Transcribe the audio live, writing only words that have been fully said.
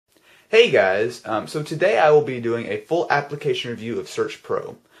Hey guys, so today I will be doing a full application review of Search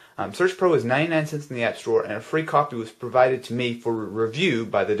Pro. Search Pro is 99 cents in the App Store and a free copy was provided to me for review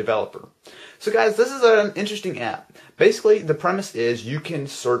by the developer. So guys, this is an interesting app. Basically, the premise is you can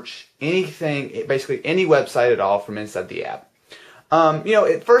search anything, basically any website at all from inside the app.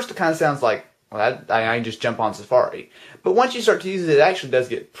 At first it kind of sounds like, well, I can just jump on Safari. But once you start to use it, it actually does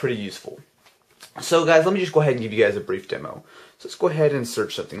get pretty useful. So guys, let me just go ahead and give you guys a brief demo. So let's go ahead and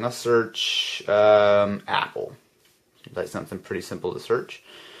search something. Let's search Apple. Seems like something pretty simple to search.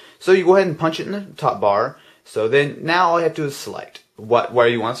 So you go ahead and punch it in the top bar. So then now all you have to do is select where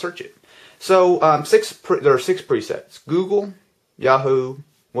you want to search it. So there are 6 presets: Google, Yahoo,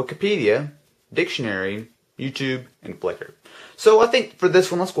 Wikipedia, Dictionary, YouTube, and Flickr. So I think for this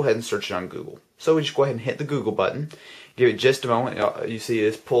one, let's go ahead and search it on Google. So we just go ahead and hit the Google button. Give it just a moment. You see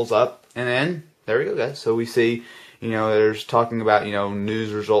this pulls up, and then there we go, guys. So we see, there's talking about,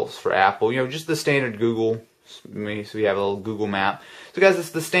 news results for Apple. Just the standard Google. So we have a little Google map. So guys, it's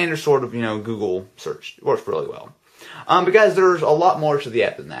the standard sort of, Google search. It works really well. But guys, there's a lot more to the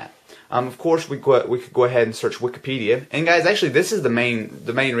app than that. Of course, we could go ahead and search Wikipedia. And guys, actually, this is the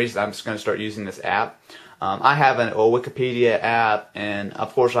main reason I'm just going to start using this app. I have a Wikipedia app, and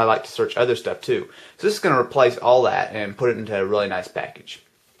of course, I like to search other stuff too. So this is going to replace all that and put it into a really nice package.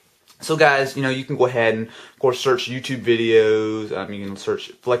 So guys, you can go ahead and, of course, search YouTube videos. You can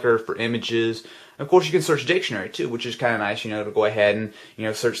search Flickr for images. And of course, you can search Dictionary too, which is kind of nice, to go ahead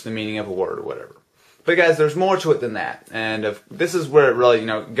and, search the meaning of a word or whatever. But guys, there's more to it than that. And this is where it really,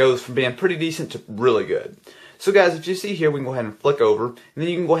 goes from being pretty decent to really good. So guys, if you see here, we can go ahead and flick over, and then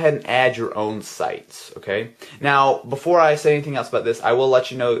you can go ahead and add your own sites, okay? Now, before I say anything else about this, I will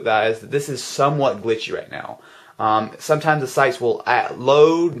let you know, guys, that this is somewhat glitchy right now. Sometimes the sites will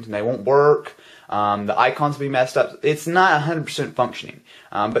load, and they won't work. The icons will be messed up. It's not 100% functioning.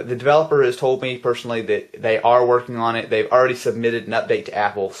 But the developer has told me personally that they are working on it. They've already submitted an update to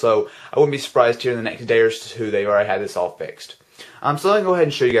Apple, so I wouldn't be surprised here in the next day or two they've already had this all fixed. So let me go ahead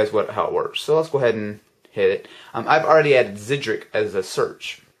and show you guys how it works. So let's go ahead and hit it. I've already added Zidric as a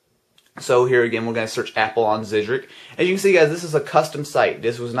search. So here again, we're going to search Apple on Zidric. As you can see, guys, this is a custom site.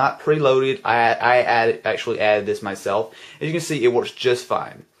 This was not preloaded. I actually added this myself. As you can see, it works just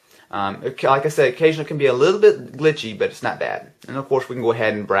fine. Like I said, occasionally it can be a little bit glitchy, but it's not bad. And of course, we can go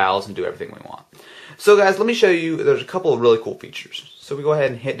ahead and browse and do everything we want. So guys, let me show you, there's a couple of really cool features. So we go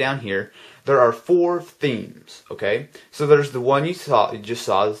ahead and hit down here. There are 4 themes, okay? So there's the one you just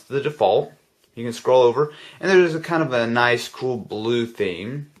saw, is the default. You can scroll over, and there's a kind of a nice, cool blue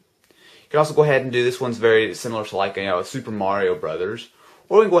theme. You can also go ahead and do this one's very similar to like a Super Mario Brothers,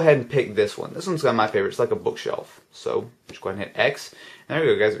 or we can go ahead and pick this one. This one's got my favorite. It's like a bookshelf. So just go ahead and hit X. And there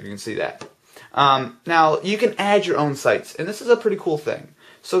we go, guys. You can see that. Now you can add your own sites, and this is a pretty cool thing.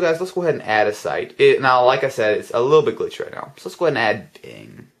 So guys, let's go ahead and add a site. Now, like I said, it's a little bit glitchy right now. So let's go ahead and add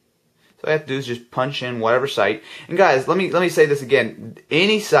Bing. So all I have to do is just punch in whatever site. And guys, let me say this again.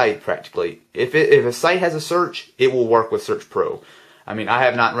 Any site practically, if a site has a search, it will work with Search Pro. I mean, I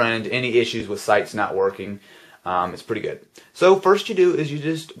have not run into any issues with sites not working. It's pretty good. So first you do is you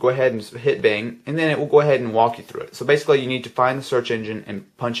just go ahead and hit Bing, and then it will go ahead and walk you through it. So basically, you need to find the search engine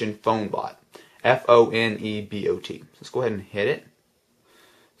and punch in PhoneBot. F-O-N-E-B-O-T. So let's go ahead and hit it.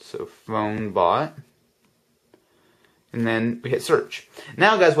 So PhoneBot. And then we hit search.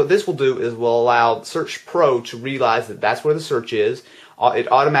 Now guys, what this will do is will allow Search Pro to realize that that's where the search is.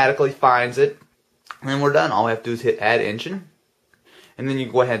 It automatically finds it. And then we're done. All we have to do is hit add engine. And then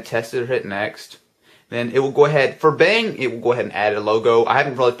you go ahead and test it or hit next. Then it will go ahead, for Bing, it will go ahead and add a logo. I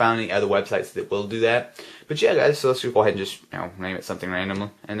haven't really found any other websites that will do that. But yeah guys, so let's just go ahead and just name it something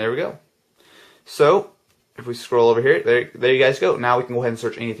random. And there we go. So, if we scroll over here, there you guys go. Now we can go ahead and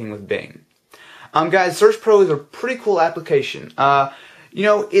search anything with Bing. Guys, Search Pro is a pretty cool application.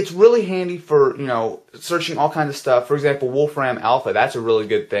 It's really handy for, searching all kinds of stuff. For example, Wolfram Alpha, that's a really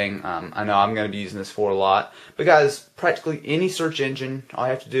good thing. I know I'm going to be using this for a lot. But guys, practically any search engine, all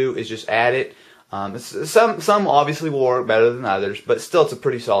you have to do is just add it. Some obviously will work better than others, but still it's a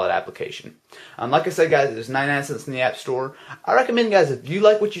pretty solid application. Like I said, guys, it's 99 cents in the App Store. I recommend, guys, if you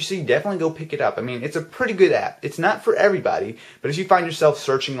like what you see, definitely go pick it up. I mean, it's a pretty good app. It's not for everybody, but if you find yourself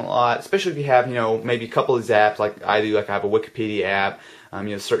searching a lot, especially if you have, maybe a couple of these apps, like I do, like I have a Wikipedia app,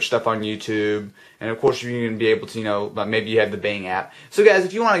 search stuff on YouTube, and of course you're going to be able to, maybe you have the Bing app. So guys,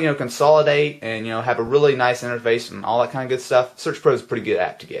 if you want to, consolidate and, have a really nice interface and all that kind of good stuff, Search Pro is a pretty good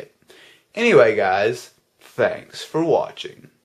app to get. Anyway, guys, thanks for watching.